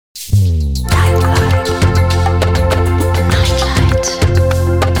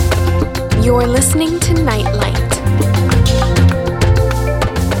You're listening to Nightlight.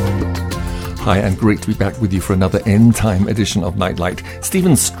 Hi, and great to be back with you for another Endtime edition of Nightlight.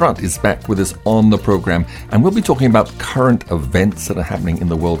 Steven Strutt is back with us on the program, and we'll be talking about current events that are happening in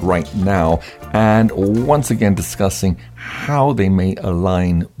the world right now, and once again discussing how they may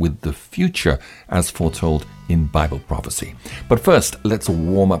align with the future as foretold in Bible prophecy. But first, let's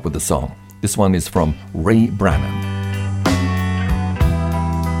warm up with a song. This one is from Ray Brannan.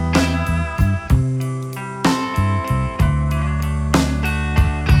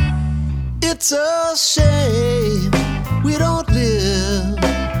 It's a shame we don't live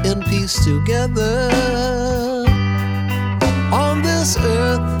in peace together. On this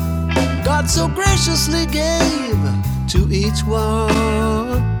earth, God so graciously gave to each one.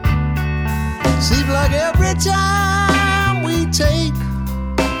 Seems like every time we take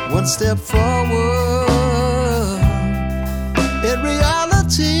one step forward, in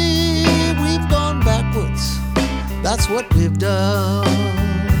reality, we've gone backwards. That's what we've done.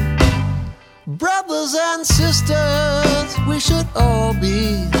 Brothers and sisters, we should all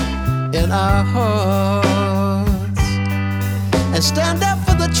be in our hearts and stand up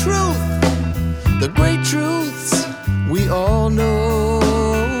for the truth, the great truths we all know.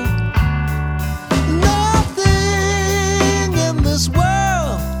 Nothing in this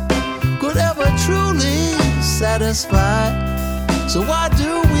world could ever truly satisfy. So why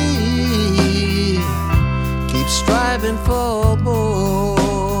do we keep striving for more?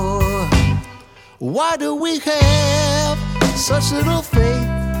 Why do we have such little faith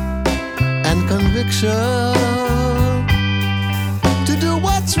and conviction to do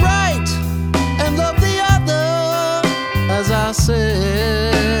what's right and love the other as ourselves?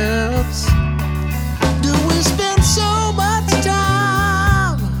 Do we spend so much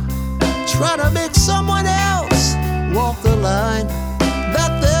time trying to make someone else walk the line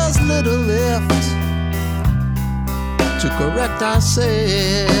that there's little left to correct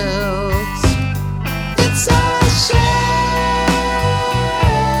ourselves? It's a shame.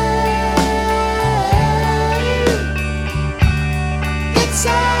 It's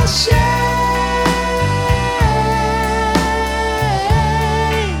a shame.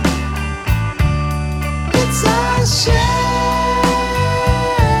 It's a shame.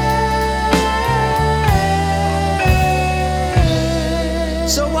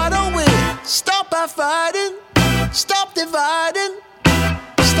 So why don't we stop our fighting, stop dividing,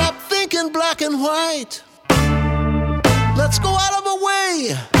 stop thinking black and white? Let's go out of our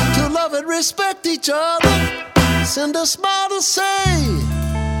way to love and respect each other. Send a smile to say,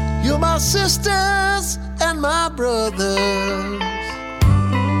 you're my sisters and my brothers.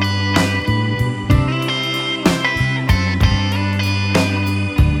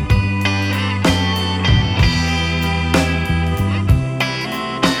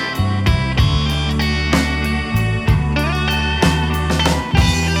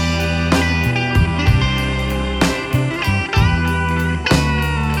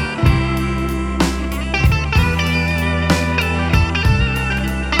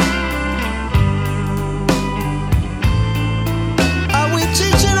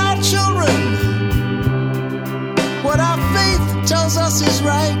 Tells us is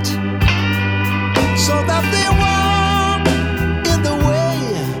right, so that they walk in the way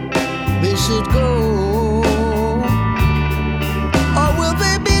they should go. Or will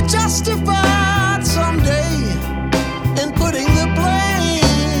they be justified someday in putting the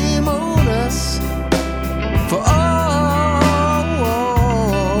blame on us for all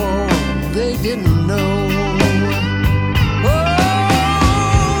they didn't know?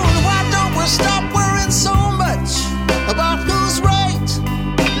 Oh, why don't we stop worrying so much about who's right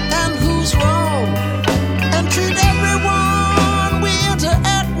and who's wrong, and treat everyone we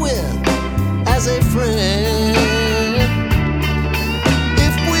interact with as a friend?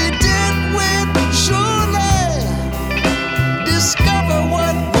 If we did, we'd surely discover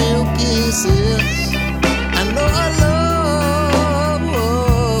what real peace is and know a love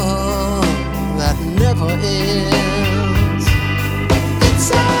that never ends. It's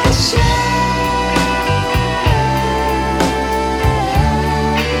a shame.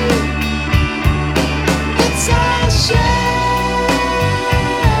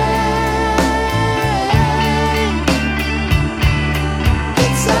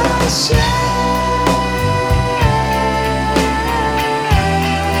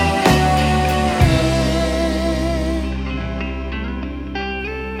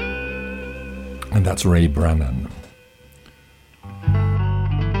 And that's Ray Brannan.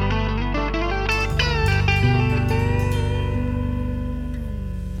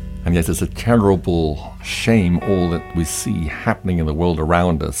 And yet it's a terrible shame all that we see happening in the world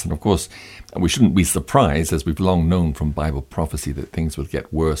around us. And of course, we shouldn't be surprised, as we've long known from Bible prophecy, that things would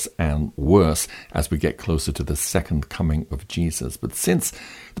get worse and worse as we get closer to the second coming of Jesus. But since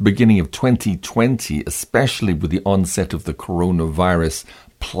the beginning of 2020, especially with the onset of the coronavirus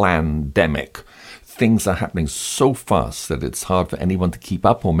pandemic, things are happening so fast that it's hard for anyone to keep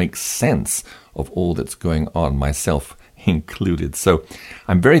up or make sense of all that's going on, myself included. So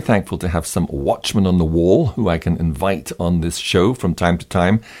I'm very thankful to have some watchmen on the wall who I can invite on this show from time to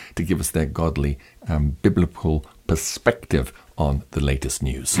time to give us their godly biblical perspective on the latest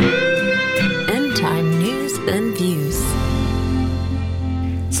news. Endtime news and views.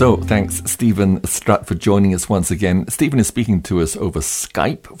 So thanks, Steven Strutt, for joining us once again. Steven is speaking to us over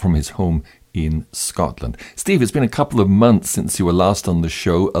Skype from his home in Scotland. Steve, it's been a couple of months since you were last on the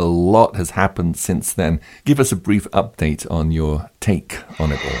show. A lot has happened since then. Give us a brief update on your take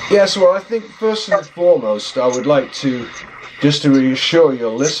on it all. Yes, well, I think first and foremost, I would like to just to reassure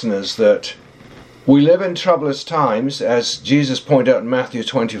your listeners that we live in troublous times, as Jesus pointed out in Matthew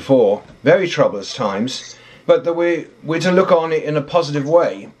 24, very troublous times, but that we're to look on it in a positive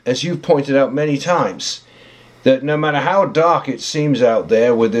way, as you've pointed out many times. That no matter how dark it seems out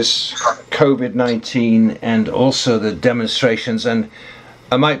there with this COVID-19 and also the demonstrations, and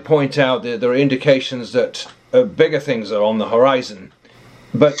I might point out that there are indications that bigger things are on the horizon,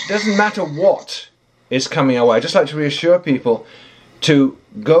 but it doesn't matter what is coming our way. I'd just like to reassure people to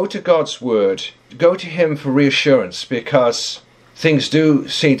go to God's Word, go to Him for reassurance, because things do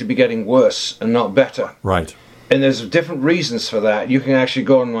seem to be getting worse and not better. Right. And there's different reasons for that. You can actually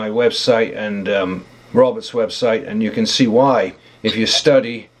go on my website and Robert's website, and you can see why if you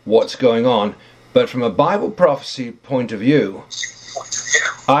study what's going on. But from a Bible prophecy point of view,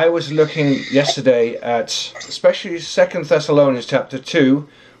 I was looking yesterday at especially 2 Thessalonians chapter 2,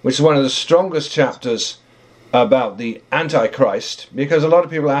 which is one of the strongest chapters about the Antichrist, because a lot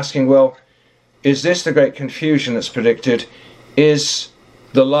of people are asking, well, is this the great confusion that's predicted? Is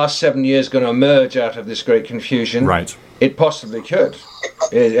the last 7 years going to emerge out of this great confusion? Right. It possibly could.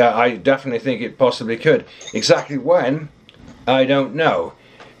 I definitely think it possibly could. Exactly when, I don't know.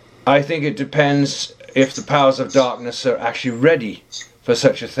 I think it depends if the powers of darkness are actually ready for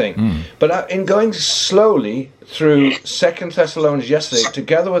such a thing. But in going slowly through 2 Thessalonians yesterday,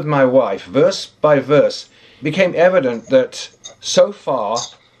 together with my wife, verse by verse, it became evident that so far,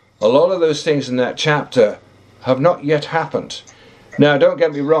 a lot of those things in that chapter have not yet happened. Now, don't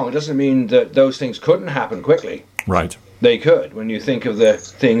get me wrong, it doesn't mean that those things couldn't happen quickly. Right. They could, when you think of the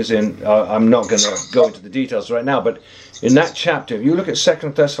things in, I'm not going to go into the details right now, but in that chapter, if you look at 2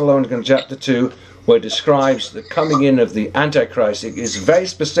 Thessalonians chapter 2, where it describes the coming in of the Antichrist, it is very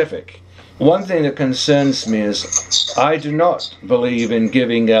specific. One thing that concerns me is I do not believe in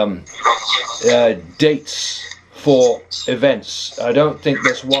giving dates for events. I don't think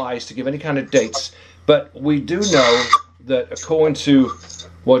that's wise to give any kind of dates, but we do know that according to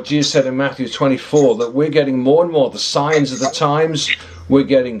what Jesus said in Matthew 24, that we're getting more and more the signs of the times. We're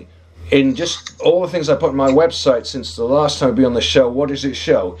getting, in just all the things I put on my website since the last time I've been on the show, what does it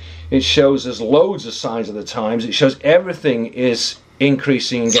show? It shows us loads of signs of the times. It shows everything is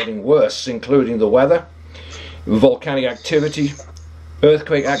increasing and getting worse, including the weather, volcanic activity,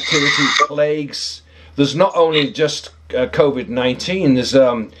 earthquake activity, plagues. There's not only just COVID-19,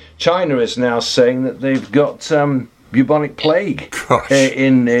 there's China is now saying that they've got bubonic plague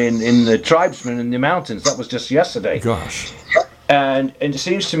in the tribesmen in the mountains. That was just yesterday. Gosh. And it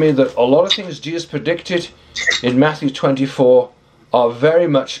seems to me that a lot of things Jesus predicted in Matthew 24 are very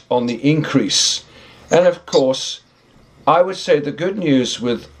much on the increase. And of course, I would say the good news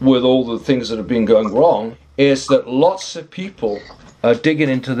with all the things that have been going wrong is that lots of people are digging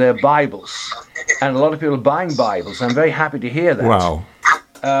into their Bibles. And a lot of people are buying Bibles. I'm very happy to hear that. Wow.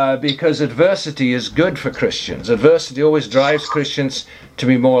 Because adversity is good for Christians. Adversity always drives Christians to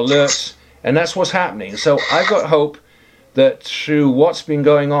be more alert, and that's what's happening. So I've got hope that through what's been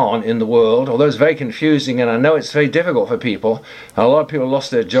going on in the world, although it's very confusing, and I know it's very difficult for people, and a lot of people lost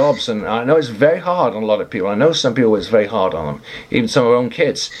their jobs, and I know it's very hard on a lot of people. I know some people it's very hard on them, even some of our own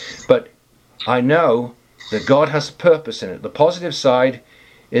kids. But I know that God has a purpose in it. The positive side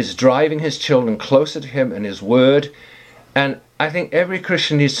is driving His children closer to Him and His Word, and I think every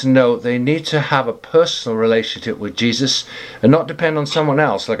Christian needs to know they need to have a personal relationship with Jesus and not depend on someone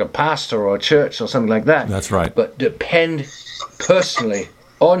else, like a pastor or a church or something like that. That's right. But depend personally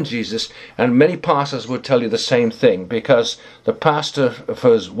on Jesus. And many pastors would tell you the same thing, because the pastor,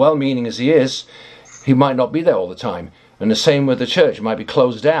 for as well-meaning as he is, he might not be there all the time. And the same with the church. It might be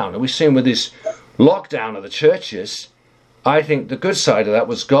closed down. And we've seen with this lockdown of the churches, I think the good side of that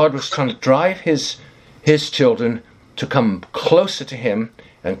was God was trying to drive his children to come closer to him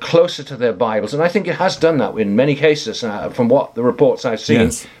and closer to their Bibles. And I think it has done that in many cases, from what the reports I've seen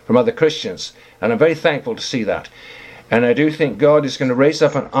from other Christians. And I'm very thankful to see that. And I do think God is going to raise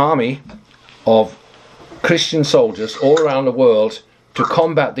up an army of Christian soldiers all around the world to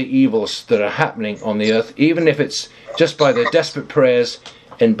combat the evils that are happening on the earth, even if it's just by their desperate prayers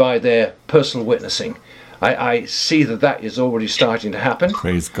and by their personal witnessing. I see that is already starting to happen.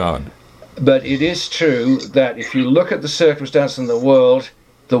 Praise God. But it is true that if you look at the circumstances in the world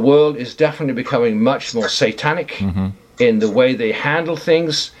is definitely becoming much more satanic in the way they handle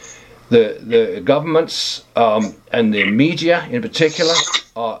things. The governments and the media in particular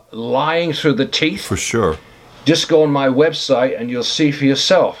are lying through the teeth. For sure. Just go on my website and you'll see for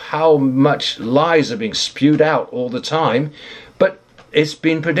yourself how much lies are being spewed out all the time. But it's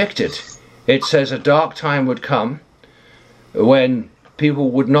been predicted. It says a dark time would come when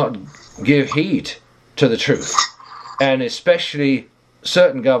people would not give heed to the truth. And especially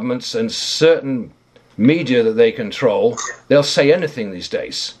certain governments and certain media that they control, they'll say anything these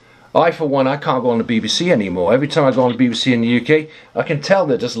days. For one, I can't go on the BBC anymore. Every time I go on the BBC in the UK, I can tell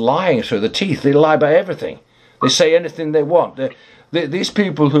they're just lying through the teeth. They lie about everything. They say anything they want. These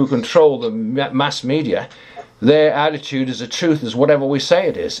people who control the mass media, their attitude is the truth is whatever we say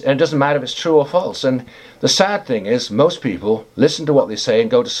it is. And it doesn't matter if it's true or false. And the sad thing is most people listen to what they say and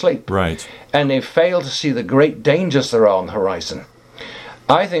go to sleep. Right. And they fail to see the great dangers that are on the horizon.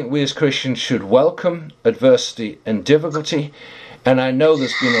 I think we as Christians should welcome adversity and difficulty. And I know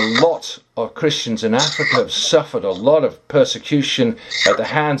there's been a lot of Christians in Africa have suffered a lot of persecution at the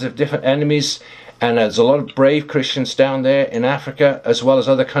hands of different enemies. And there's a lot of brave Christians down there in Africa as well as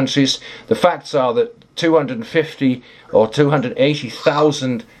other countries. The facts are that 250 or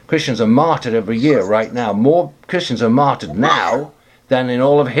 280,000 Christians are martyred every year right now. More Christians are martyred now than in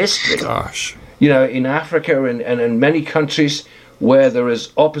all of history. Gosh. You know, in Africa and in many countries where there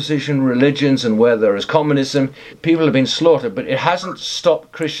is opposition religions and where there is communism, people have been slaughtered, but it hasn't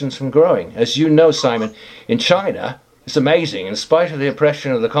stopped Christians from growing. As you know, Simon, in China, it's amazing. In spite of the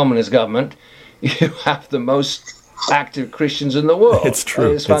oppression of the communist government, you have the most active Christians in the world. It's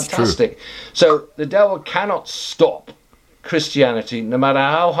true. It's fantastic. So the devil cannot stop Christianity, no matter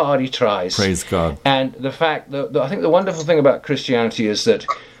how hard he tries. Praise God. And the fact that I think the wonderful thing about Christianity is that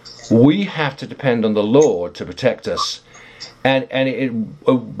we have to depend on the Lord to protect us. And it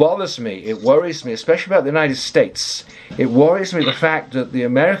bothers me, it worries me, especially about the United States. It worries me the fact that the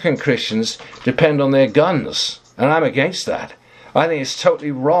American Christians depend on their guns. And I'm against that. I think it's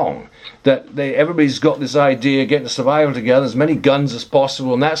totally wrong that everybody's got this idea of getting survival together, as many guns as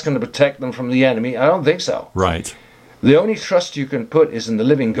possible, and that's going to protect them from the enemy. I don't think so. Right. The only trust you can put is in the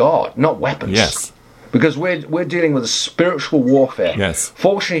living God, not weapons. Yes. Because we're dealing with a spiritual warfare. Yes.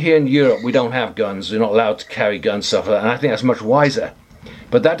 Fortunately, here in Europe, we don't have guns. We're not allowed to carry guns, stuff like that, and I think that's much wiser.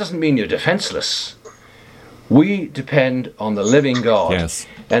 But that doesn't mean you're defenseless. We depend on the living God. Yes.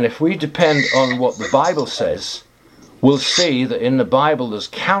 And if we depend on what the Bible says, we'll see that in the Bible there's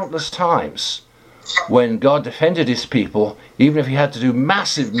countless times when God defended his people, even if he had to do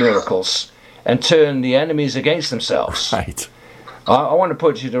massive miracles and turn the enemies against themselves. Right. I want to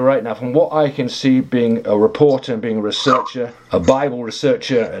put you to right now, from what I can see being a reporter and being a researcher, a Bible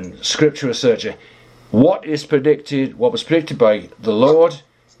researcher and scripture researcher, what was predicted by the Lord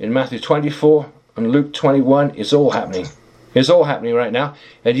in Matthew 24 and Luke 21 is all happening. It's all happening right now.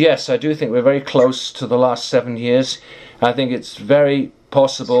 And yes, I do think we're very close to the last 7 years. I think it's very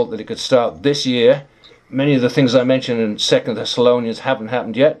possible that it could start this year. Many of the things I mentioned in 2 Thessalonians haven't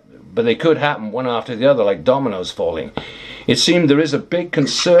happened yet, but they could happen one after the other, like dominoes falling. It seems there is a big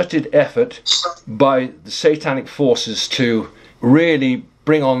concerted effort by the satanic forces to really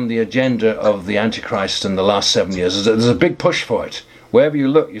bring on the agenda of the Antichrist in the last 7 years. There's a big push for it. Wherever you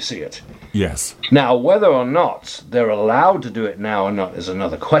look, you see it. Yes. Now, whether or not they're allowed to do it now or not is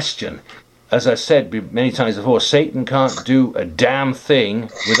another question. As I said many times before, Satan can't do a damn thing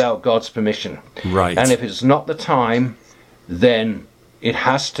without God's permission. Right. And if it's not the time, then it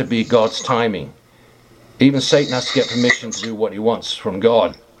has to be God's timing. Even Satan has to get permission to do what he wants from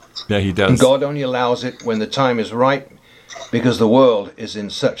God. Yeah, he does. And God only allows it when the time is right, because the world is in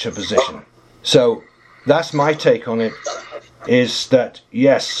such a position. So that's my take on it, is that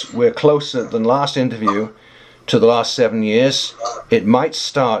yes, we're closer than last interview to the last 7 years. It might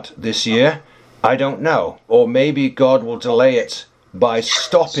start this year. I don't know. Or maybe God will delay it by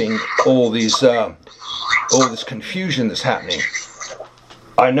stopping all this confusion that's happening.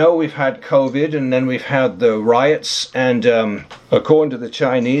 I know we've had COVID, and then we've had the riots, and According to the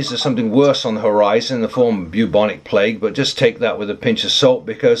Chinese, there's something worse on the horizon in the form of bubonic plague, but just take that with a pinch of salt,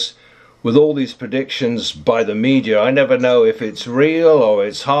 because with all these predictions by the media, I never know if it's real or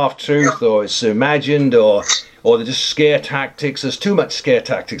it's half-truth or it's imagined or they're just scare tactics. There's too much scare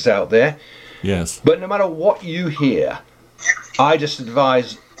tactics out there. Yes. But no matter what you hear, I just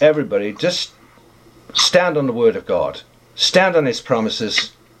advise everybody, just stand on the Word of God. Stand on His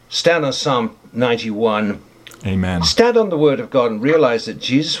promises. Stand on Psalm 91. Amen. Stand on the Word of God and realize that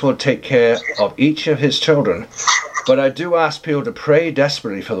Jesus will take care of each of His children. But I do ask people to pray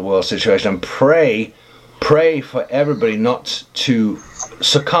desperately for the world situation and pray for everybody not to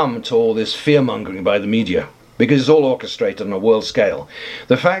succumb to all this fear-mongering by the media, because it's all orchestrated on a world scale.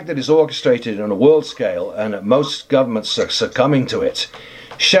 The fact that it's orchestrated on a world scale and that most governments are succumbing to it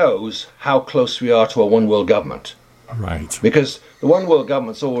shows how close we are to a one world government. Right. Because the one world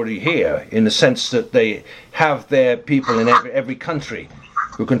government's already here, in the sense that they have their people in every country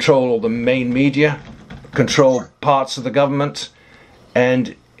who control all the main media, control parts of the government,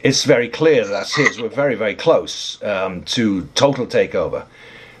 and it's very clear that's his. We're very, very close to total takeover.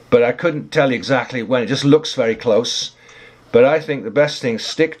 But I couldn't tell you exactly when. It just looks very close. But I think the best thing,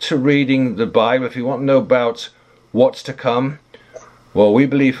 stick to reading the Bible. If you want to know about what's to come, well, we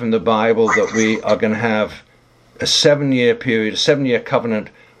believe from the Bible that we are going to have a 7-year period, a 7-year covenant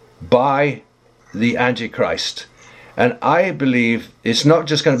by the Antichrist. And I believe it's not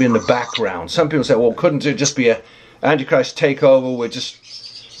just going to be in the background. Some people say, well, couldn't it just be an Antichrist takeover with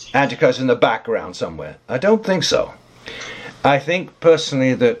just Antichrist in the background somewhere? I don't think so. I think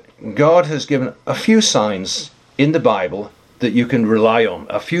personally that God has given a few signs in the Bible that you can rely on,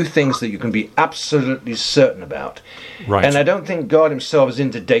 a few things that you can be absolutely certain about. Right. And I don't think God himself is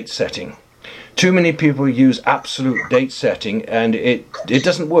into date setting. Too many people use absolute date setting, and it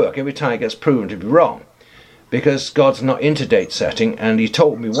doesn't work. Every time it gets proven to be wrong, because God's not into date setting, and he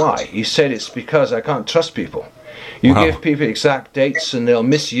told me why. He said it's because I can't trust people. You give people exact dates and they'll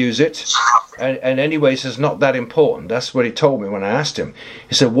misuse it. And anyways, it's not that important. That's what he told me when I asked him.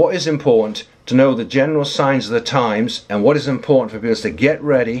 He said, what is important? To know the general signs of the times, and what is important for people is to get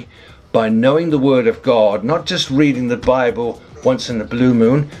ready by knowing the Word of God, not just reading the Bible once in the blue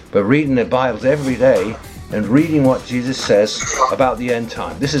moon, but reading the Bibles every day and reading what Jesus says about the end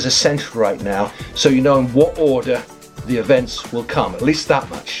time. This is essential right now, so you know in what order the events will come, at least that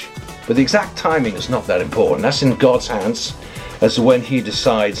much. But the exact timing is not that important. That's in God's hands as to when he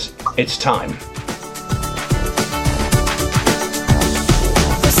decides it's time.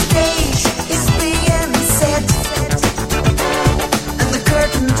 The stage is being set, and the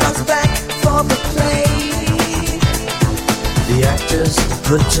curtain draws back for the play. The actors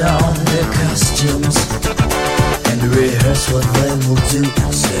put on their costumes and rehearse what they will do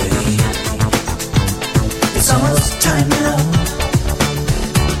and say. It's almost time now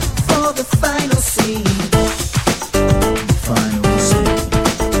for the final scene. Final scene.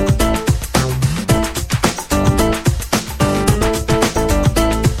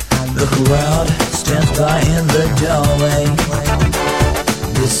 The crowd stands by in the doorway,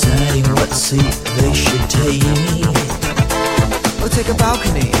 deciding what seat they should take. Or take a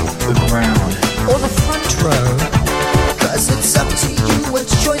balcony, the ground, or the front row. 'Cause it's up to you what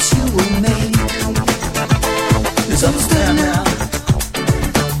choice you will make. It's almost time now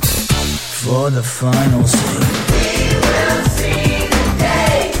for the final scene. We will see the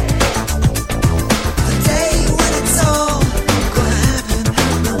day. The day when it's all gonna happen.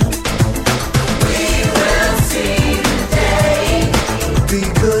 We will see the day.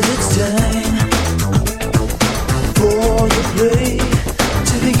 Because it's time for the play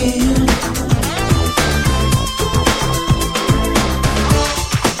to begin.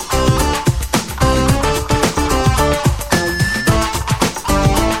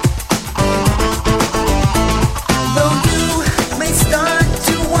 Though you may start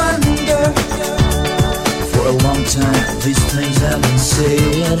to wonder, for a long time these things have been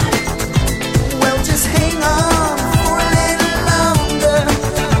said. Well, just hang on for a little longer,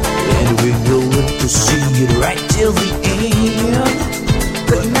 and we will live to see it right till the end.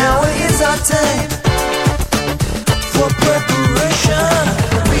 But now is our time for preparation.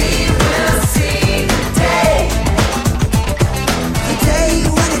 We will see the day. The day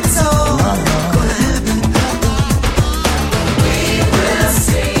when it's all gonna happen. We will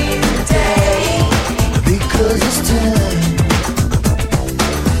see the day. Because it's time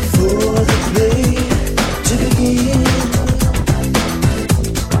for the play to begin.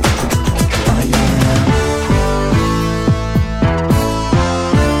 Oh yeah.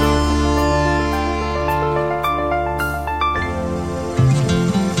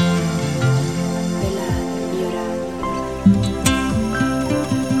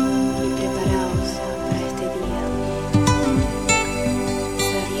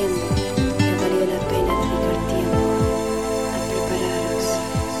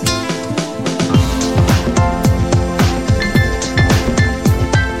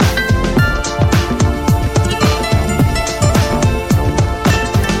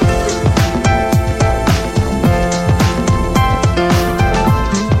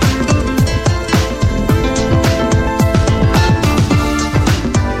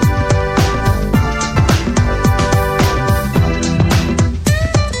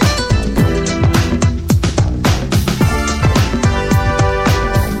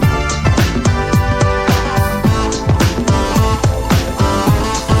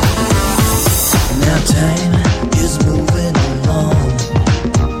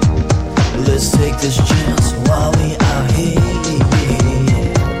 this chance while we are here.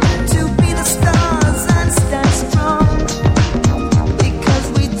 To be the stars and stand strong, because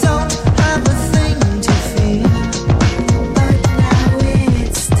we don't have a thing to fear. But now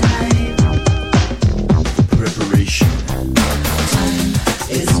it's time. Preparation. Time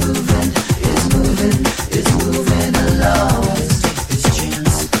is moving, is moving, is moving along. Let's take this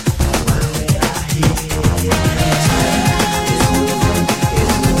chance while we are here. Time is moving,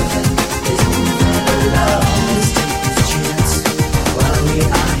 is moving, is moving along. Let's take this chance while we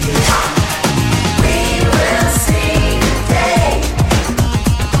are here. We will see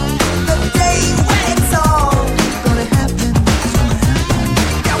the day when it's all gonna happen.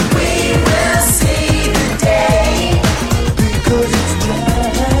 We will see the day, because it's time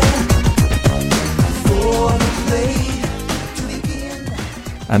for the play to begin.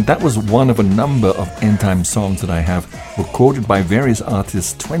 And that was one of a number of Endtime songs that I have recorded by various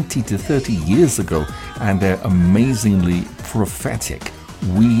artists 20 to 30 years ago, and they're amazingly prophetic.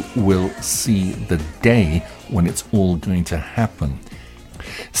 We will see the day when it's all going to happen.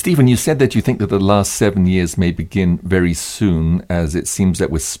 Stephen, you said that you think that the last 7 years may begin very soon, as it seems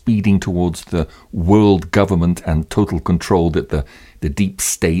that we're speeding towards the world government and total control, that the deep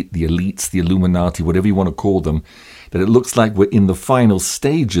state, the elites, the Illuminati, whatever you want to call them, that it looks like we're in the final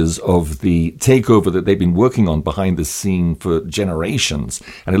stages of the takeover that they've been working on behind the scene for generations.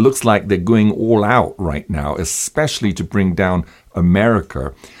 And it looks like they're going all out right now, especially to bring down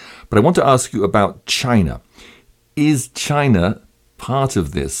America. But I want to ask you about China. Is China part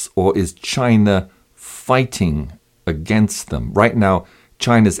of this, or is China fighting against them? Right now,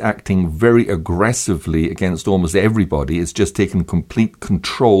 China's acting very aggressively against almost everybody. It's just taken complete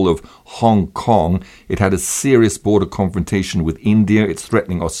control of Hong Kong. It had a serious border confrontation with India. It's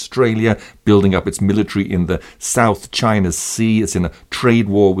threatening Australia, building up its military in the South China Sea. It's in a trade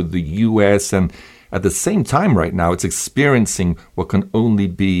war with the US. And at the same time right now, it's experiencing what can only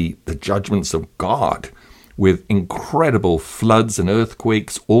be the judgments of God, with incredible floods and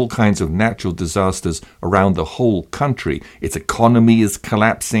earthquakes, all kinds of natural disasters around the whole country. Its economy is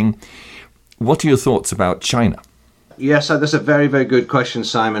collapsing. What are your thoughts about China? Yes, that's a very, very good question,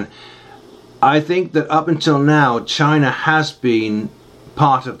 Simon. I think that up until now, China has been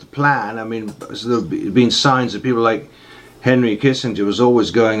part of the plan. I mean, there have been signs that people like Henry Kissinger was always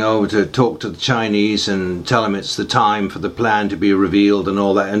going over to talk to the Chinese and tell them it's the time for the plan to be revealed and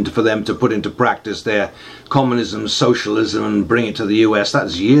all that, and for them to put into practice their communism, socialism, and bring it to the US. That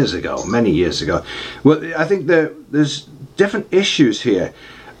was years ago, many years ago. Well, I think there's different issues here.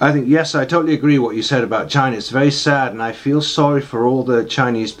 I think, yes, I totally agree what you said about China. It's very sad, and I feel sorry for all the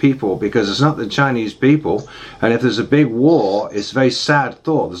Chinese people, because it's not the Chinese people. And if there's a big war, it's a very sad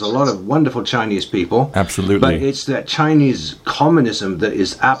thought. There's a lot of wonderful Chinese people. Absolutely. But it's that Chinese communism that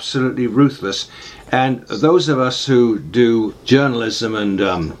is absolutely ruthless. And those of us who do journalism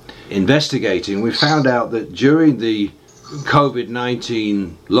and investigating, we found out that during the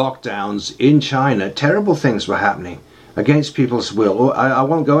COVID-19 lockdowns in China, terrible things were happening against people's will. I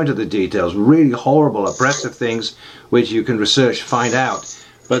won't go into the details. Really horrible, oppressive things which you can research, find out.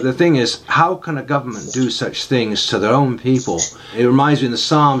 But the thing is, how can a government do such things to their own people? It reminds me in the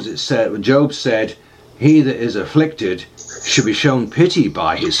Psalms, it said, Job said, "He that is afflicted should be shown pity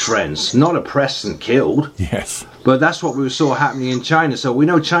by his friends, not oppressed and killed." Yes. But that's what we saw happening in China. So we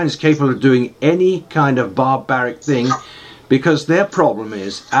know China's capable of doing any kind of barbaric thing, because their problem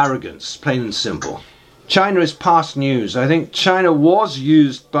is arrogance, plain and simple. China is past news. I think China was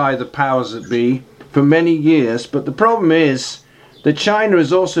used by the powers that be for many years, but the problem is that China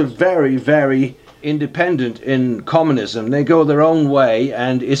is also very, very independent in communism. They go their own way,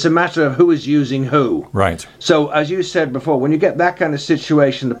 and it's a matter of who is using who. Right. So, as you said before, when you get that kind of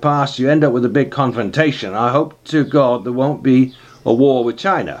situation in the past, you end up with a big confrontation. I hope to God there won't be a war with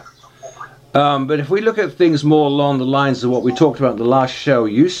China. But if we look at things more along the lines of what we talked about in the last show,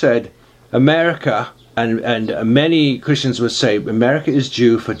 you said America, and many Christians would say America is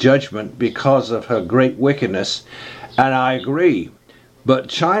due for judgment because of her great wickedness, and I agree. But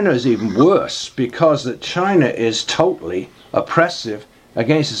China is even worse, because that China is totally oppressive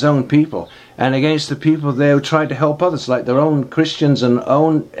against its own people and against the people there who try to help others, like their own Christians, and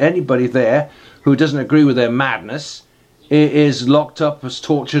anybody there who doesn't agree with their madness is locked up, as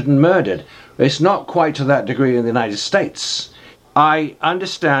tortured and murdered. It's not quite to that degree in the United States. I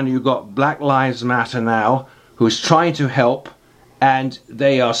understand you've got Black Lives Matter now, who's trying to help, and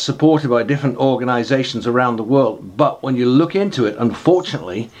they are supported by different organizations around the world. But when you look into it,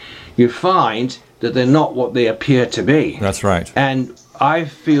 unfortunately, you find that they're not what they appear to be. That's right. And I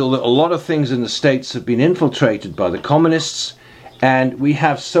feel that a lot of things in the States have been infiltrated by the communists, And we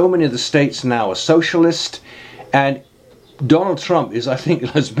have so many of the states now are socialist, and Donald Trump is, I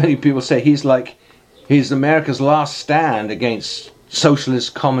think, as many people say, he's America's last stand against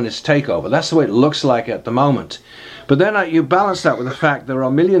socialist communist takeover. That's the way it looks like at the moment. But then you balance that with the fact there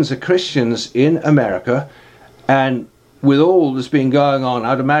are millions of Christians in America, and with all that's been going on,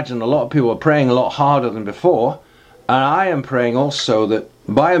 I'd imagine a lot of people are praying a lot harder than before. And I am praying also that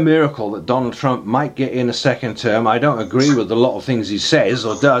by a miracle that Donald Trump might get in a second term. I don't agree with a lot of things he says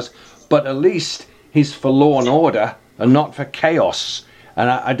or does, but at least he's for law and order and not for chaos. And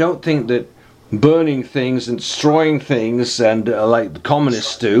I don't think that burning things and destroying things and like the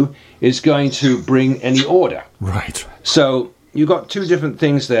communists do is going to bring any order. Right. So you've got two different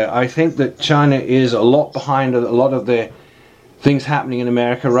things there. I think that China is a lot behind a lot of the things happening in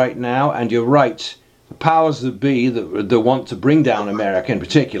America right now, and you're right. The powers that be that want to bring down America in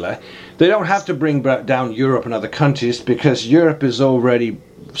particular, they don't have to bring down Europe and other countries because Europe is already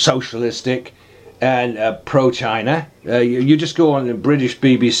socialistic and pro-China. You just go on the British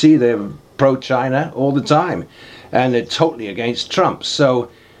BBC, they're pro-China all the time, and they're totally against Trump.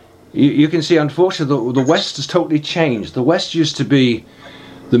 So you can see, unfortunately, the West has totally changed. The West used to be,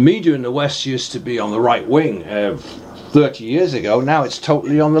 the media in the West used to be on the right wing 30 years ago. Now it's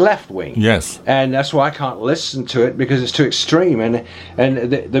totally on the left wing. Yes. And that's why I can't listen to it, because it's too extreme. And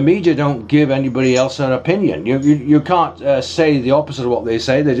the media don't give anybody else an opinion. You can't say the opposite of what they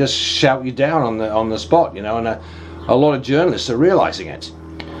say. They just shout you down on the spot, you know, and a lot of journalists are realizing it.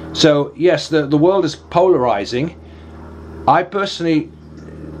 So yes, the world is polarizing. I personally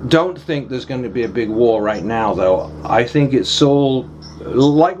don't think there's going to be a big war right now, though. I think it's all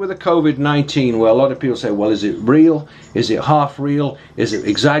like with the COVID-19, where a lot of people say, well, is it real? Is it half real? Is it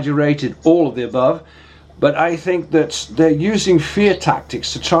exaggerated? All of the above. But I think that they're using fear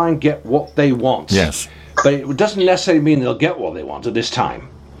tactics to try and get what they want. Yes. But it doesn't necessarily mean they'll get what they want at this time.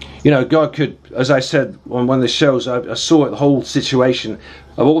 You know, God could, as I said on one of the shows, I saw the whole situation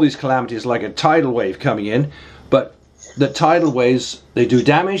of all these calamities like a tidal wave coming in, but the tidal waves, they do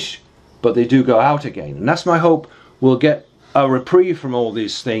damage, but they do go out again. And that's my hope. We'll get a reprieve from all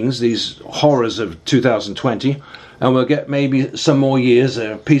these things, these horrors of 2020, and we'll get maybe some more years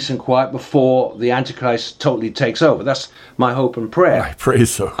of peace and quiet before the Antichrist totally takes over. That's my hope and prayer. I pray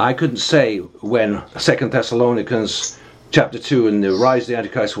so. I couldn't say when 2 Thessalonians chapter 2 and the rise of the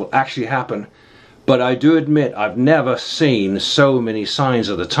Antichrist will actually happen, but I do admit I've never seen so many signs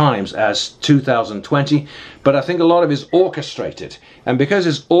of the times as 2020, but I think a lot of it is orchestrated. And because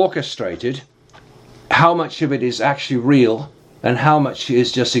it's orchestrated, how much of it is actually real and how much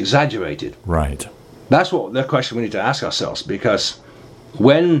is just exaggerated? Right. That's what the question we need to ask ourselves, because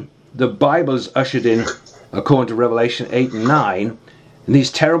when the Bible is ushered in, according to Revelation 8 and 9, and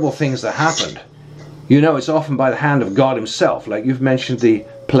these terrible things that happened, you know it's often by the hand of God himself. Like you've mentioned the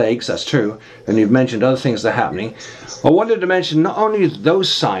plagues, that's true, and you've mentioned other things that are happening. I wanted to mention not only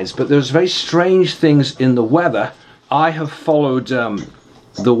those signs, but there's very strange things in the weather. I have followed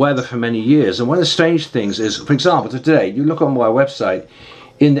the weather for many years, and one of the strange things is, for example, today, you look on my website,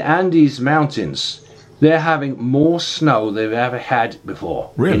 in the Andes Mountains, they're having more snow than they've ever had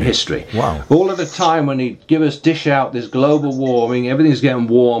before in history. Wow. All of the time when they dish out this global warming, everything's getting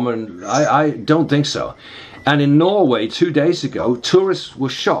warmer, and I don't think so. And in Norway, 2 days ago, tourists were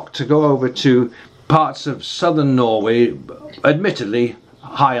shocked to go over to parts of southern Norway, admittedly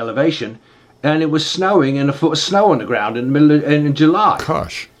high elevation, and it was snowing and a foot of snow on the ground in July.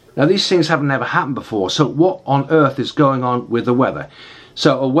 Gosh. Now, these things have never happened before, so what on earth is going on with the weather?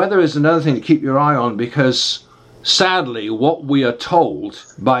 So weather is another thing to keep your eye on, because sadly what we are told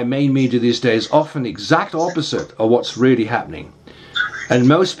by main media these days is often the exact opposite of what's really happening. And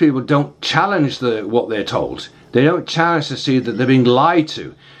most people don't challenge what they're told. They don't challenge to see that they're being lied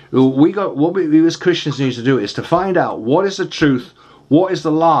to. What we as Christians need to do is to find out what is the truth, what is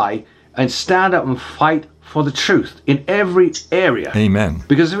the lie, and stand up and fight for the truth in every area. Amen.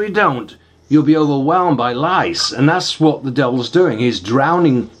 Because if we don't, you'll be overwhelmed by lies. And that's what the devil's doing. He's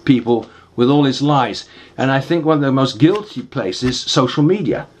drowning people with all his lies. And I think one of the most guilty places is social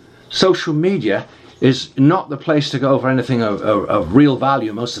media. Social media is not the place to go for anything of real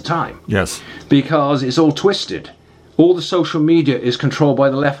value most of the time. Yes. Because it's all twisted. All the social media is controlled by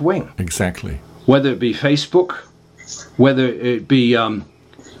the left wing. Exactly. Whether it be Facebook, whether it be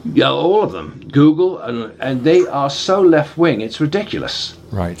all of them, Google, and they are so left-wing, it's ridiculous.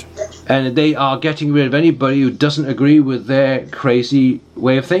 Right. And they are getting rid of anybody who doesn't agree with their crazy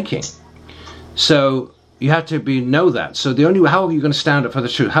way of thinking. So you have to know that. So how are you going to stand up for the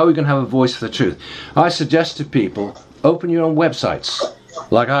truth? How are you going to have a voice for the truth? I suggest to people, open your own websites,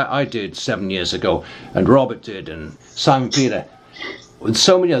 like I did 7 years ago, and Robert did, and Simon Peter. and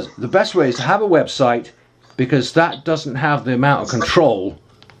so many others. The best way is to have a website, because that doesn't have the amount of control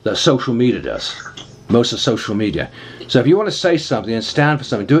that social media does. Most of social media. So if you want to say something and stand for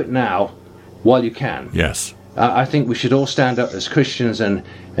something, do it now while you can. Yes. I think we should all stand up as Christians and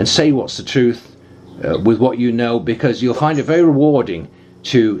say what's the truth with what you know, because you'll find it very rewarding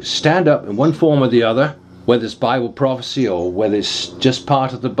to stand up in one form or the other, whether it's Bible prophecy or whether it's just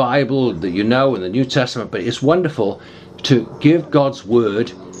part of the Bible that you know in the New Testament. But it's wonderful to give God's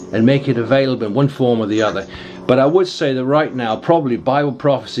word and make it available in one form or the other. But I would say that right now, probably Bible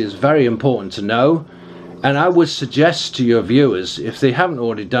prophecy is very important to know. And I would suggest to your viewers, if they haven't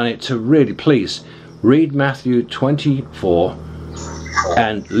already done it, to really please read Matthew 24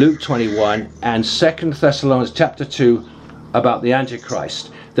 and Luke 21 and 2 Thessalonians chapter 2 about the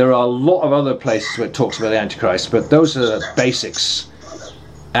Antichrist. There are a lot of other places where it talks about the Antichrist, but those are the basics.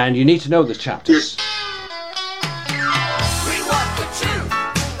 And you need to know the chapters. We want the truth,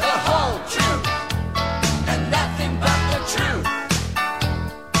 the whole truth, and nothing but the truth.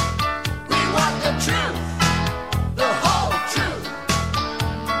 We want the truth, the whole truth,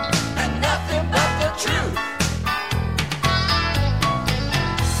 and nothing but the truth.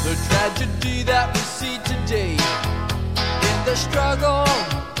 The tragedy that we see today in the struggle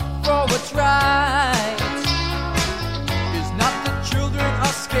for what's right is not that children are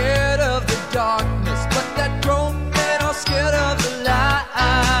scared of the darkness, but that grown men are scared of the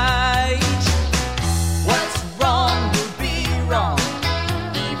light. What's wrong will be wrong,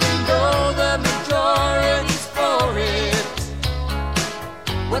 even though the majority's for it.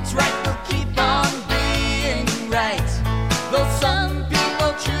 What's right will keep on being right, though some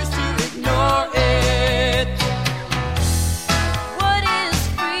people choose to ignore it. What is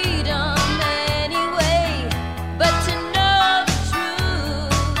freedom anyway, but to know the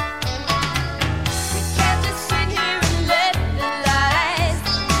truth? We can't just sit here and let the lies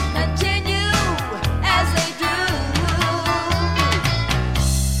continue as they do.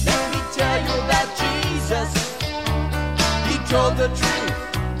 Let me tell you about Jesus. He told the truth,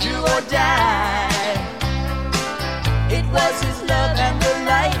 do or die. It was his love and the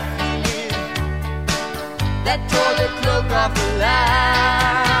life he lived that tore the cloak off the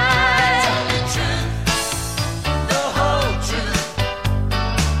lie. The truth, the whole truth,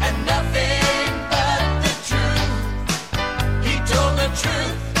 and nothing but the truth. He told the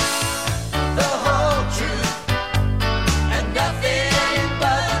truth, the whole truth, and nothing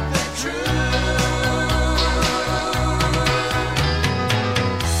but the truth.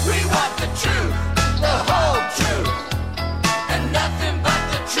 We want the truth, the whole truth, and nothing but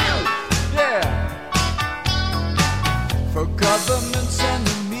the truth. Yeah. For governments and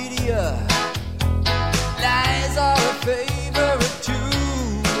the media, lies are a favorite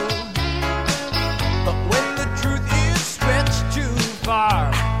tool. But when the truth is stretched too far,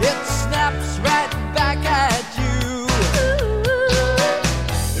 it snaps right back at you.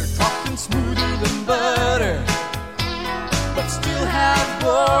 They're talking smoother than butter, but still have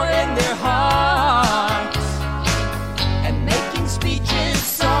war in their hearts, and making speeches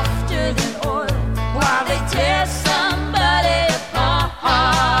softer than oil while they tear somebody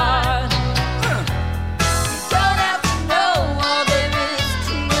apart. You don't have to know all there is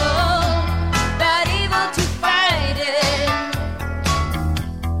to know about evil to fight it.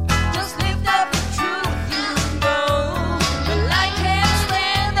 Just lift up the truth you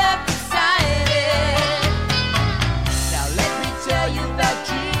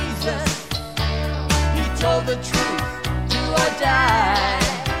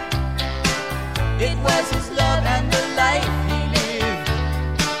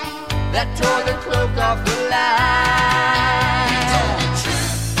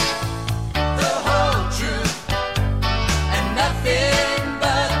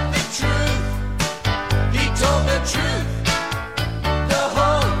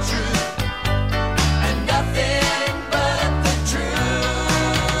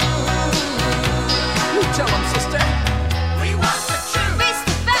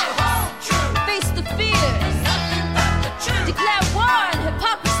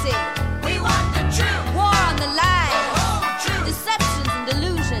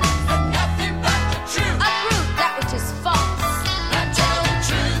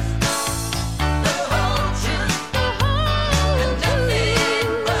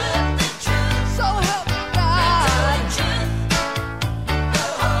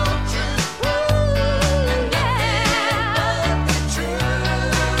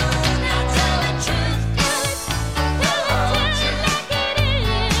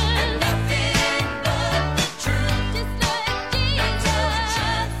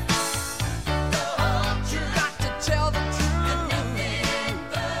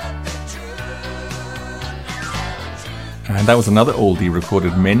And that was another oldie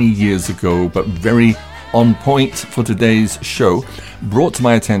recorded many years ago, but very on point for today's show, brought to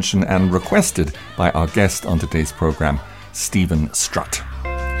my attention and requested by our guest on today's program, Steven Strutt.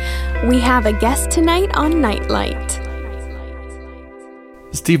 We have a guest tonight on Nightlight.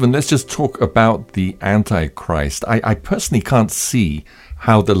 Steven, let's just talk about the Antichrist. I personally can't see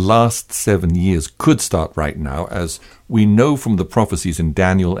how the last 7 years could start right now, as we know from the prophecies in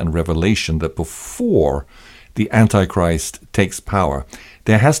Daniel and Revelation that before the Antichrist takes power,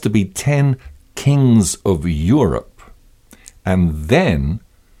 there has to be 10 kings of Europe, and then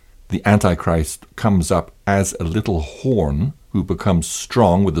the Antichrist comes up as a little horn who becomes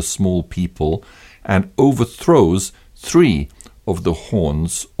strong with a small people and overthrows 3 of the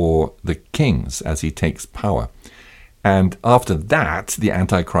horns or the kings as he takes power. And after that, the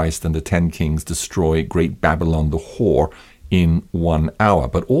Antichrist and the 10 kings destroy Great Babylon, the whore, in 1 hour.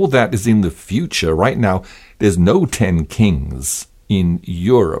 But all that is in the future. Right now, there's no 10 kings in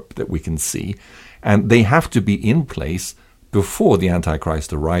Europe that we can see. And they have to be in place before the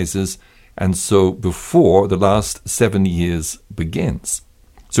Antichrist arises, and so before the last 7 years begins.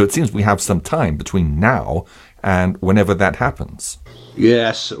 So it seems we have some time between now and whenever that happens.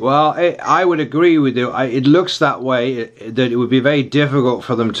 Yes, well, I would agree with you. It looks that way, that it would be very difficult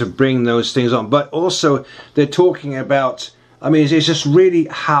for them to bring those things on. But also, they're talking about, I mean, it's just really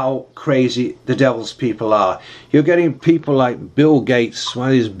how crazy the devil's people are. You're getting people like Bill Gates, one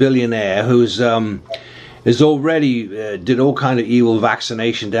of these billionaire, who's has already did all kind of evil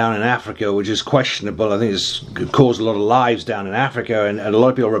vaccination down in Africa, which is questionable. I think it's caused a lot of lives down in Africa, and a lot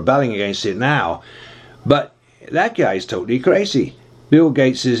of people are rebelling against it now. But that guy's totally crazy. Bill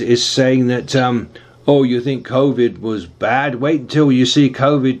Gates is saying that, oh, you think COVID was bad? Wait until you see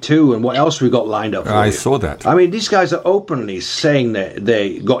COVID 2 and what else we got lined up for I you. saw that. I mean, these guys are openly saying that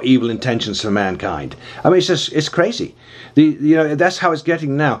they got evil intentions for mankind. I mean, it's crazy. That's how it's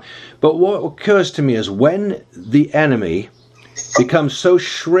getting now. But what occurs to me is when the enemy becomes so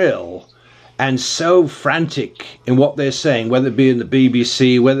shrill and so frantic in what they're saying, whether it be in the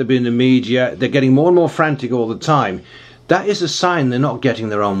BBC, whether it be in the media, they're getting more and more frantic all the time. That is a sign they're not getting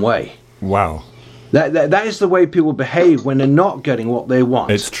their own way. Wow. That is the way people behave when they're not getting what they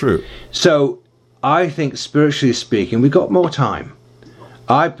want. It's true. So I think, spiritually speaking, we've got more time.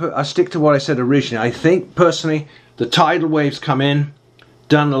 I stick to what I said originally. I think, personally, the tidal waves come in,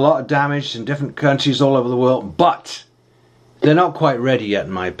 done a lot of damage in different countries all over the world, but they're not quite ready yet,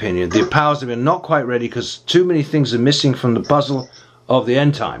 in my opinion. The powers have been not quite ready because too many things are missing from the puzzle of the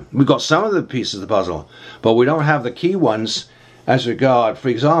end time. We've got some of the pieces of the puzzle, but we don't have the key ones as regard, for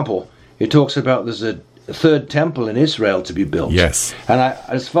example, it talks about there's a third temple in Israel to be built. Yes. And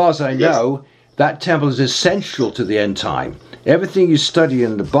as far as I know, that temple is essential to the end time. Everything you study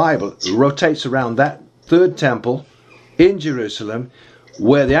in the Bible rotates around that third temple in Jerusalem,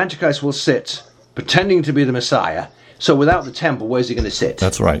 where the Antichrist will sit, pretending to be the Messiah. So without the temple, where's he going to sit?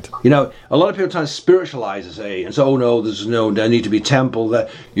 That's right. You know, a lot of people try to spiritualize it, and say, oh no, there need to be temple, that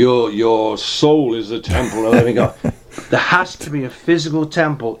your soul is the temple, and let me go. There has to be a physical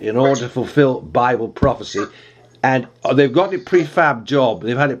temple in order to fulfill Bible prophecy, and they've got a prefab job.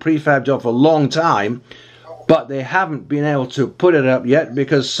 They've had a prefab job for a long time, but they haven't been able to put it up yet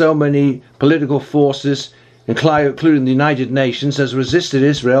because so many political forces, including the United Nations, has resisted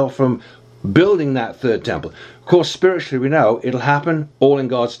Israel from building that third temple. Of course, spiritually, we know it'll happen all in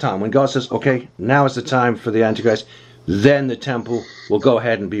God's time. When God says, okay, now is the time for the Antichrist, then the temple will go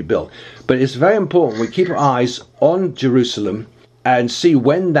ahead and be built. But it's very important we keep our eyes on Jerusalem and see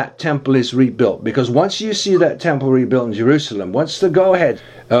when that temple is rebuilt. Because once you see that temple rebuilt in Jerusalem, once the go-ahead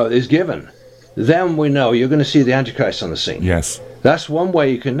is given, then we know you're going to see the Antichrist on the scene. Yes. That's one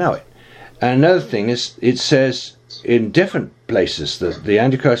way you can know it. And another thing is, it says in different places that the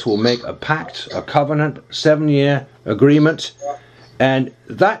Antichrist will make a pact, a covenant, 7-year agreement, and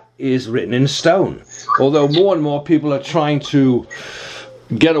that is written in stone. Although more and more people are trying to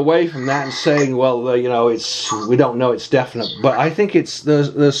get away from that and saying, well, we don't know, it's definite. But I think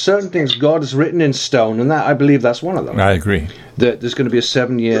there's certain things God has written in stone, and that I believe that's one of them. I agree. That there's going to be a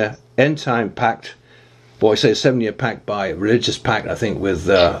 7-year end time pact. Boy, I say a 7-year pact by a religious pact, I think, with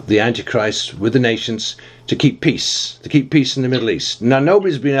the Antichrist, with the nations, to keep peace in the Middle East. Now,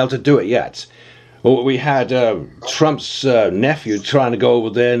 nobody's been able to do it yet. We had Trump's nephew trying to go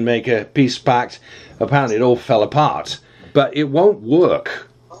over there and make a peace pact. Apparently, it all fell apart. But it won't work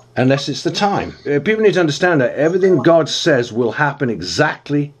unless it's the time. People need to understand that everything God says will happen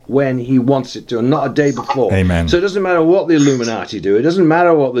exactly when he wants it to, and not a day before. Amen. So it doesn't matter what the Illuminati do. It doesn't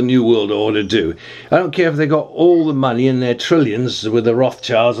matter what the New World Order do. I don't care if they got all the money in their trillions with the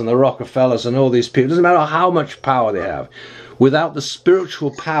Rothschilds and the Rockefellers and all these people. It doesn't matter how much power they have. Without the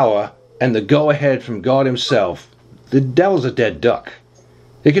spiritual power and the go-ahead from God himself, the devil's a dead duck.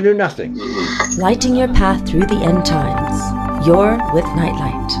 They can do nothing. Lighting your path through the end times. You're with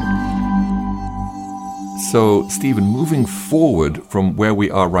Nightlight. So, Stephen, moving forward from where we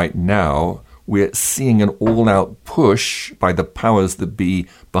are right now, we're seeing an all-out push by the powers that be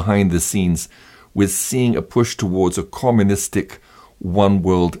behind the scenes. We're seeing a push towards a communistic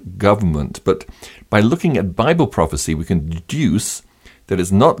one-world government. But by looking at Bible prophecy, we can deduce that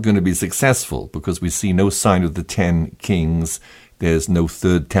it's not going to be successful because we see no sign of the 10 kings. There's no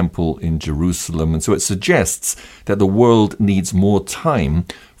third temple in Jerusalem. And so it suggests that the world needs more time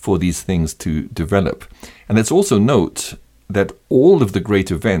for these things to develop. And let's also note that all of the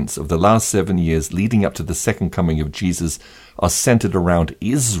great events of the last 7 years leading up to the second coming of Jesus are centered around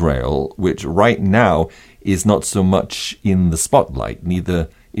Israel, which right now is not so much in the spotlight. Neither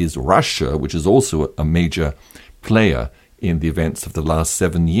is Russia, which is also a major player in the events of the last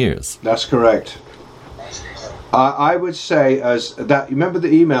 7 years. That's correct. I would say as that. You remember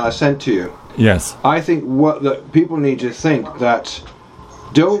the email I sent to you? Yes. I think what that people need to think that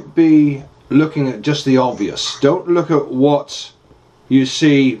don't be looking at just the obvious. Don't look at what you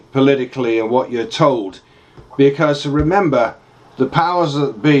see politically and what you're told, because remember, the powers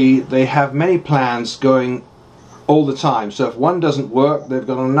that be, they have many plans going all the time. So if one doesn't work, they've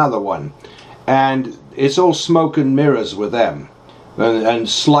got another one, and it's all smoke and mirrors with them. And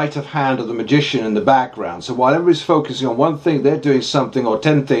sleight of hand of the magician in the background. So while everybody's focusing on one thing, they're doing something or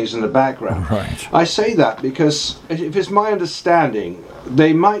 10 things in the background. Right. I say that because if it's my understanding,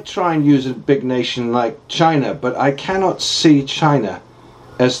 they might try and use a big nation like China, but I cannot see China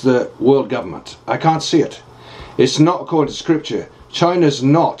as the world government. I can't see it. It's not according to Scripture. China's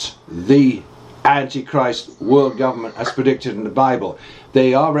not the Antichrist world government as predicted in the Bible.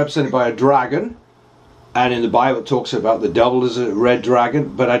 They are represented by a dragon. And in the Bible it talks about the devil as a red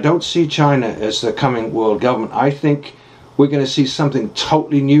dragon, but I don't see China as the coming world government. I think we're going to see something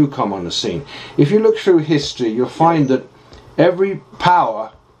totally new come on the scene. If you look through history, you'll find that every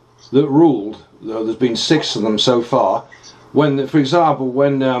power that ruled, though there's been 6 of them so far, when, for example,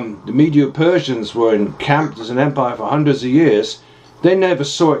 when the Medo-Persians were encamped as an empire for hundreds of years, they never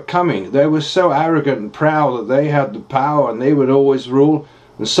saw it coming. They were so arrogant and proud that they had the power and they would always rule.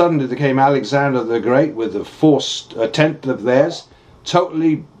 And suddenly there came Alexander the Great with a forced attempt of theirs,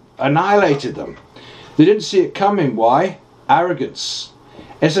 totally annihilated them. They didn't see it coming. Why? Arrogance.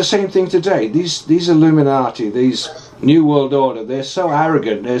 It's the same thing today. These Illuminati, these New World Order, they're so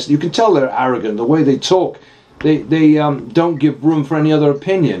arrogant. You can tell they're arrogant, the way they talk. They don't give room for any other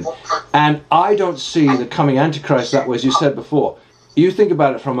opinion. And I don't see the coming Antichrist that way, as you said before. You think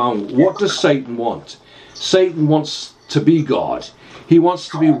about it for a moment. What does Satan want? Satan wants to be God. He wants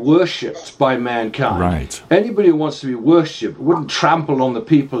to be worshipped by mankind. Right. Anybody who wants to be worshipped wouldn't trample on the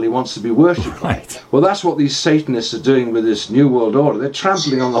people he wants to be worshipped by. Right. Well, that's what these Satanists are doing with this New World Order. They're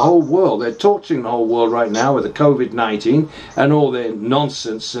trampling on the whole world. They're torturing the whole world right now with the COVID-19 and all their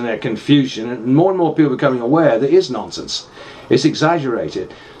nonsense and their confusion. And more people are becoming aware there is nonsense. It's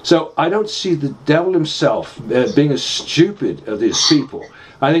exaggerated. So I don't see the devil himself being as stupid as these people.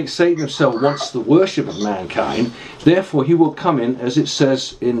 I think Satan himself wants the worship of mankind. Therefore, he will come in, as it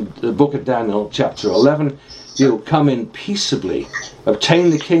says in the book of Daniel, chapter 11, he'll come in peaceably,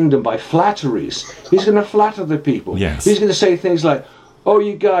 obtain the kingdom by flatteries. He's going to flatter the people. Yes. He's going to say things like, oh,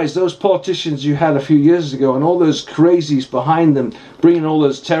 you guys, those politicians you had a few years ago and all those crazies behind them bringing all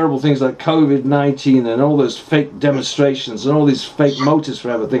those terrible things like COVID-19 and all those fake demonstrations and all these fake motives for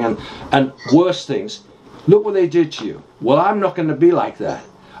everything and worse things. Look what they did to you. Well, I'm not going to be like that.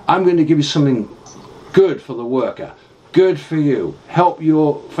 I'm going to give you something good for the worker, good for you, help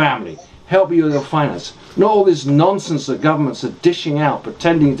your family, help you with your finance. Not all this nonsense that governments are dishing out,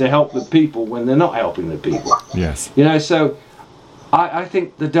 pretending to help the people when they're not helping the people. Yes. You know, so I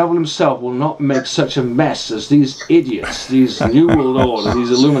think the devil himself will not make such a mess as these idiots, these New World Order,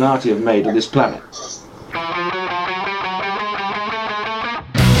 these Illuminati have made of this planet.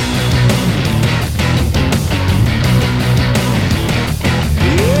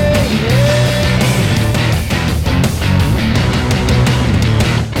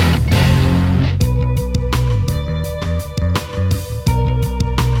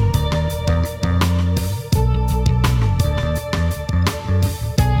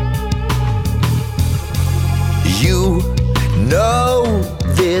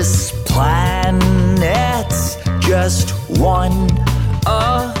 This planet's just one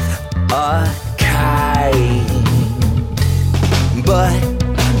of a kind. But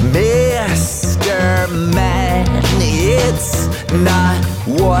Mr. Man, it's not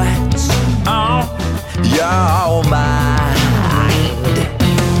what's on your mind.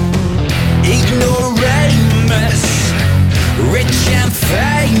 Ignoramus, rich and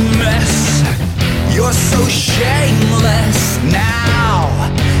famous, you're so shameless now.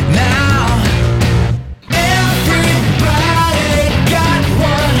 Everybody got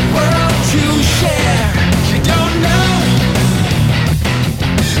one world to share. You don't know,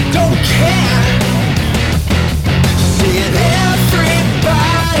 don't care. Said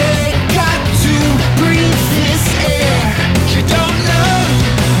everybody got to breathe this air. You don't know,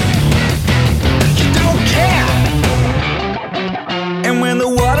 you don't care. And when the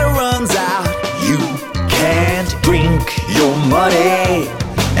water runs out, you can't drink your money.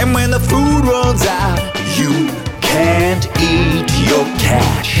 And when the food runs out, you can't eat your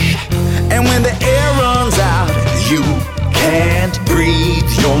cash. And when the air runs out, you can't breathe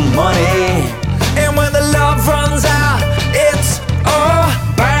your money. And when the love runs out, it's all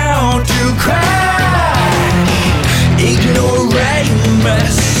bound to crash.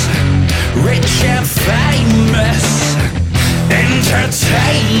 Ignoramus, rich and famous,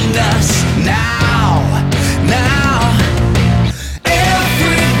 entertain us now.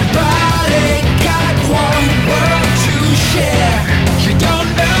 Everybody got one world to share. You don't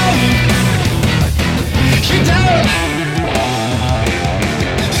know, you don't.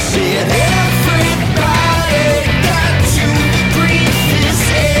 Said everybody got to breathe this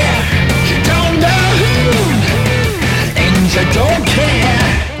air. You don't know who, and you don't care.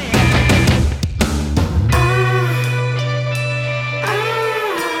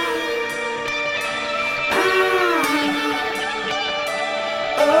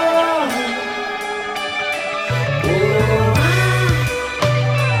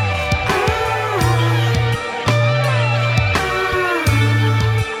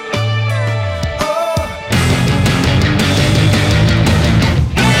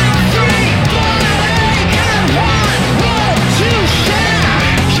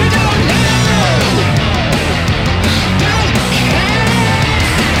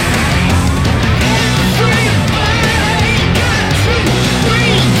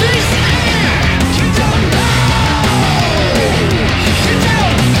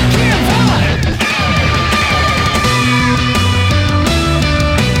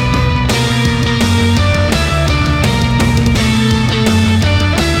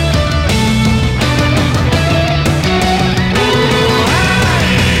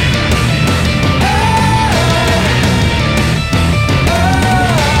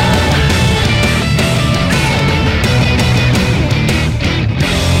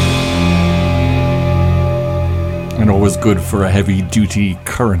 Always good for a heavy-duty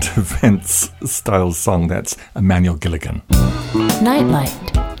current events style song. That's Emmanuel Gilligan. Nightlight,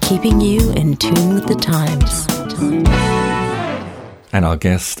 keeping you in tune with the times. And our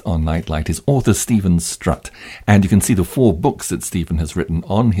guest on Nightlight is author Steven Strutt. And you can see the 4 books that Steven has written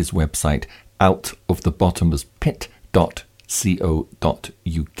on his website,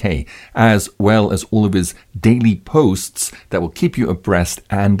 outofthebottomlesspit.co.uk, as well as all of his daily posts that will keep you abreast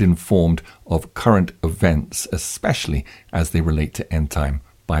and informed of current events, especially as they relate to end-time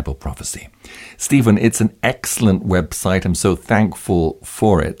Bible prophecy. Stephen, it's an excellent website. I'm so thankful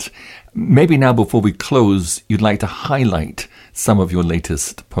for it. Maybe now, before we close, you'd like to highlight some of your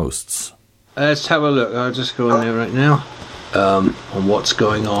latest posts. Let's have a look. I'll just go in there right now on what's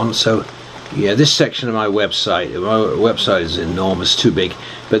going on. So, yeah, this section of my website is enormous, too big,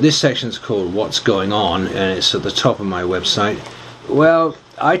 but this section is called What's Going On, and it's at the top of my website. Well,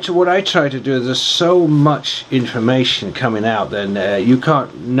 what I try to do is there's so much information coming out, then you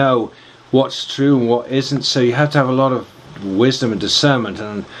can't know what's true and what isn't, so you have to have a lot of wisdom and discernment.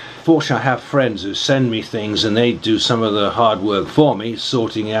 And fortunately, I have friends who send me things, and they do some of the hard work for me,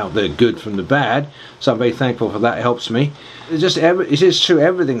 sorting out the good from the bad. So I'm very thankful for that. It helps me. It is true,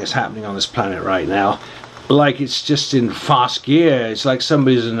 everything that's happening on this planet right now, like it's just in fast gear. It's like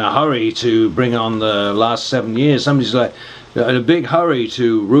somebody's in a hurry to bring on the last 7 years. Somebody's like in a big hurry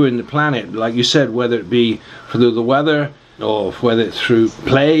to ruin the planet, like you said, whether it be through the weather or whether it's through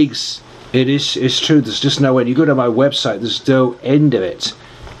plagues. It's true. There's just no end. You go to my website, there's no end of it.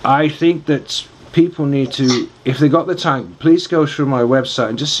 I think that people need to, if they got the time, please go through my website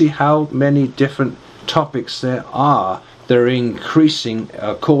and just see how many different topics there are they're increasing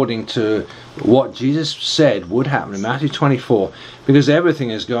according to what Jesus said would happen in Matthew 24, because everything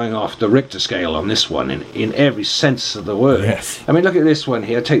is going off the Richter scale on this one in every sense of the word. Yes. I mean, look at this one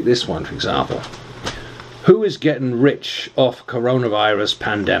here. Take this one, for example. Who is getting rich off coronavirus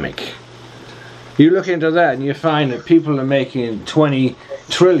pandemic? You look into that and you find that people are making 20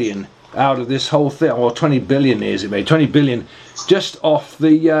 trillion out of this whole thing, or 20 billion is it made? 20 billion just off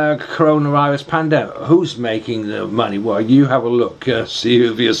the coronavirus pandemic. Who's making the money? Well, you have a look,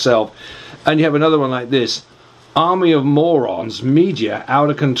 see for yourself. And you have another one like this. Army of morons, media out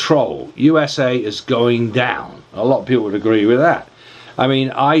of control. USA is going down. A lot of people would agree with that. I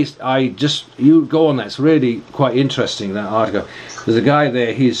mean, you go on that. It's really quite interesting, that article. There's a guy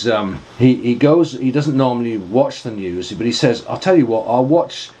there. He doesn't normally watch the news, but he says, "I'll tell you what. I'll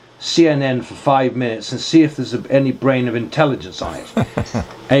watch CNN for 5 minutes and see if there's any brain of intelligence on it."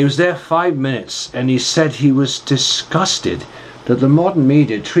 And he was there 5 minutes, and he said he was disgusted that the modern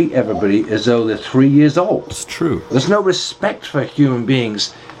media treat everybody as though they're 3 years old. It's true. There's no respect for human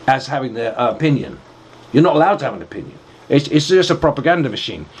beings as having their opinion. You're not allowed to have an opinion. It's just a propaganda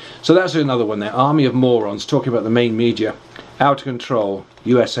machine. So that's another one there. Army of morons talking about the main media. Out of control.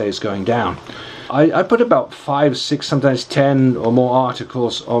 USA is going down. I put about 5, 6, sometimes 10 or more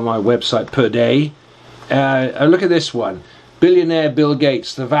articles on my website per day. Look at this one. Billionaire Bill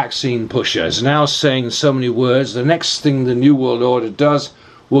Gates, the vaccine pusher, is now saying so many words. The next thing the New World Order does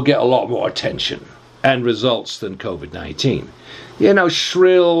will get a lot more attention and results than COVID-19. You know,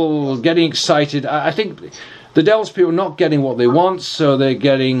 shrill, getting excited. I think the devil's people are not getting what they want, so they're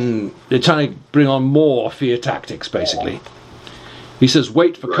trying to bring on more fear tactics, basically. He says,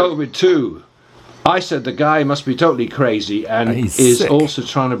 wait for COVID too. I said the guy must be totally crazy and is sick. Also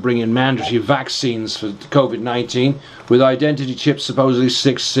trying to bring in mandatory vaccines for COVID-19 with identity chips supposedly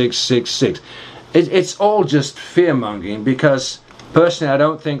 6666. It's all just fear-mongering, because personally I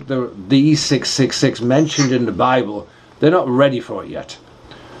don't think the E666 mentioned in the Bible, they're not ready for it yet,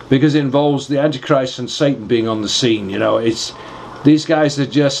 because it involves the Antichrist and Satan being on the scene. You know, these guys are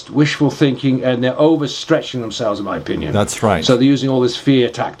just wishful thinking, and they're overstretching themselves, in my opinion. That's right. So they're using all this fear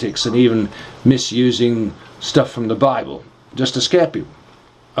tactics and even misusing stuff from the Bible just to scare people.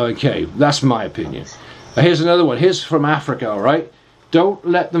 Okay, that's my opinion. Here's another one. Here's from Africa, all right? Don't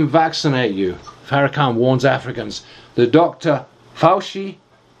let them vaccinate you. Farrakhan warns Africans. The Dr. Fauci,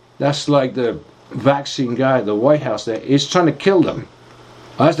 that's like the vaccine guy at the White House there, is trying to kill them.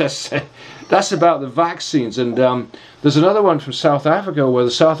 That's about the vaccines. And there's another one from South Africa where the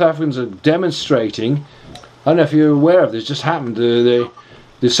South Africans are demonstrating. I don't know if you're aware of this. Just happened. The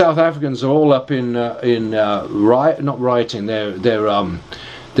South Africans are all up in not rioting. They're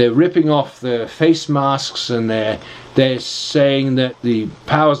ripping off their face masks, and they're saying that the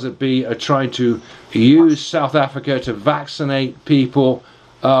powers that be are trying to use South Africa to vaccinate people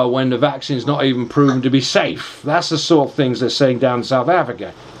when the vaccine is not even proven to be safe. That's the sort of things they're saying down in South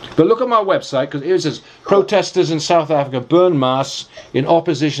Africa. But look at my website, because it says, protesters in South Africa burn masks in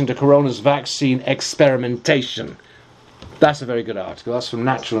opposition to corona's vaccine experimentation. That's a very good article. That's from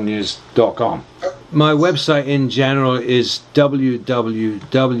naturalnews.com. My website in general is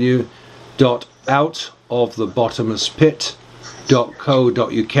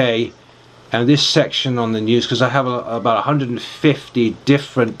www.outofthebottomlesspit.co.uk. And this section on the news, because I have about 150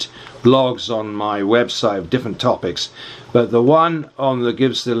 different blogs on my website of different topics, but the one that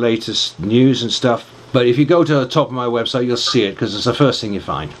gives the latest news and stuff. But if you go to the top of my website, you'll see it, because it's the first thing you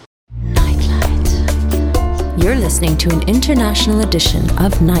find. Nightlight. You're listening to an international edition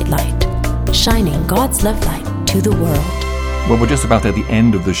of Nightlight, shining God's love light to the world. Well, we're just about at the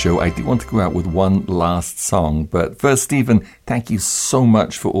end of the show. I do want to go out with one last song. But first, Stephen, thank you so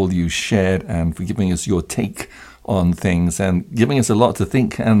much for all you shared and for giving us your take on things and giving us a lot to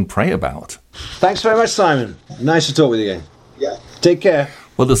think and pray about. Thanks very much, Simon. Nice to talk with you again. Yeah. Take care.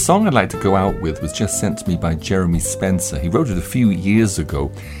 Well, the song I'd like to go out with was just sent to me by Jeremy Spencer. He wrote it a few years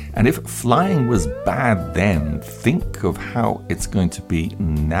ago. And if flying was bad then, think of how it's going to be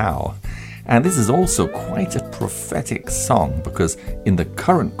now. And this is also quite a prophetic song, because in the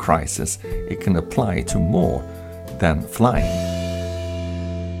current crisis, it can apply to more than flying.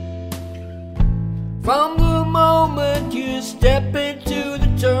 From the moment you step into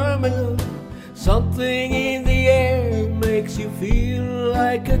the terminal, something in the air makes you feel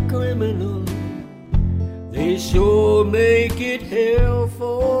like a criminal. They sure make it hell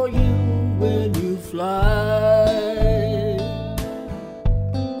for you when you fly.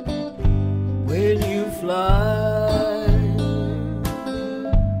 When you fly,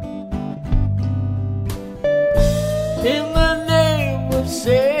 in the name of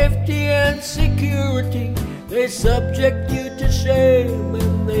safety and security, They subject you to shame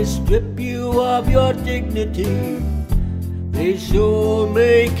and they strip you of your dignity. They sure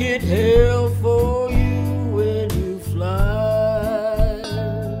make it hell for you when you fly.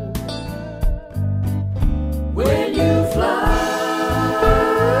 When you fly,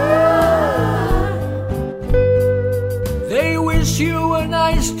 they wish you a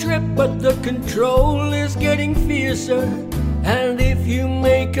nice trip, but the control is getting fiercer. And if you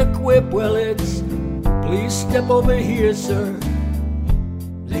make a quip, well, it's please step over here, sir.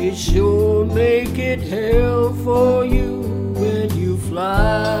 They sure make it hell for you when you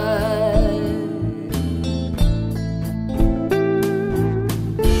fly.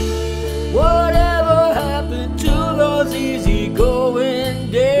 Whatever happened to those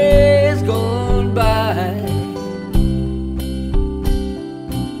easy-going days gone by,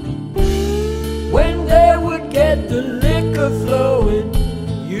 when they would get the liquor flowing,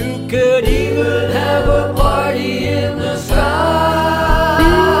 you could even have a party in the sky.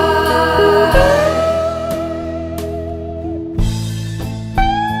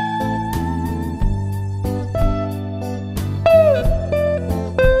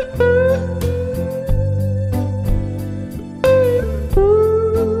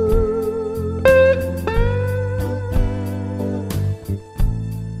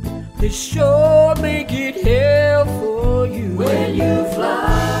 They sure make it hell for you when you fly.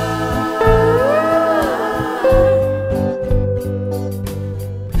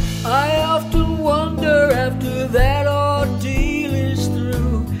 I often wonder after that ordeal is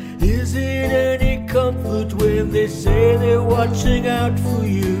through, is it any comfort when they say they're watching out for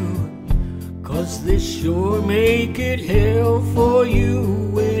you? 'Cause they sure make it hell for you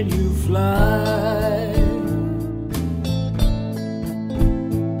when you fly.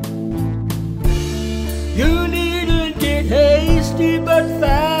 You needn't get hasty, but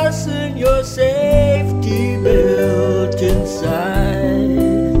fasten your safety belt inside.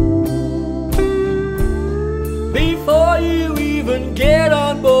 Before you even get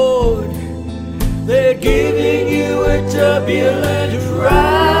on board, they're giving you a turbulent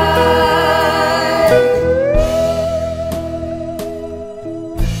ride.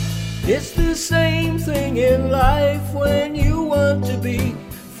 It's the same thing in life when you want to be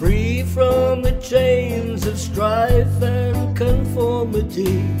free from the chains of strife and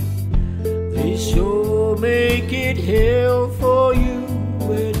conformity. They sure make it hell for you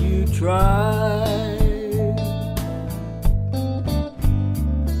when you try.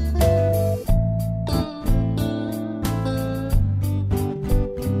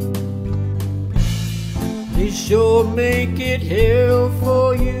 They sure make it hell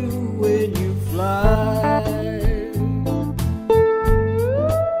for you when you fly.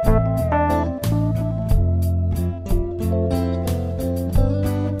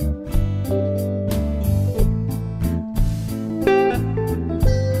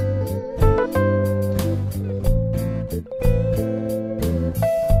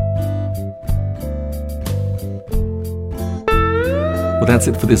 Well, that's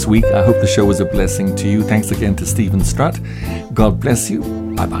it for this week. I hope the show was a blessing to you. Thanks again to Steven Strutt. God bless you.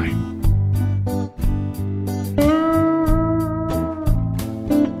 Bye-bye.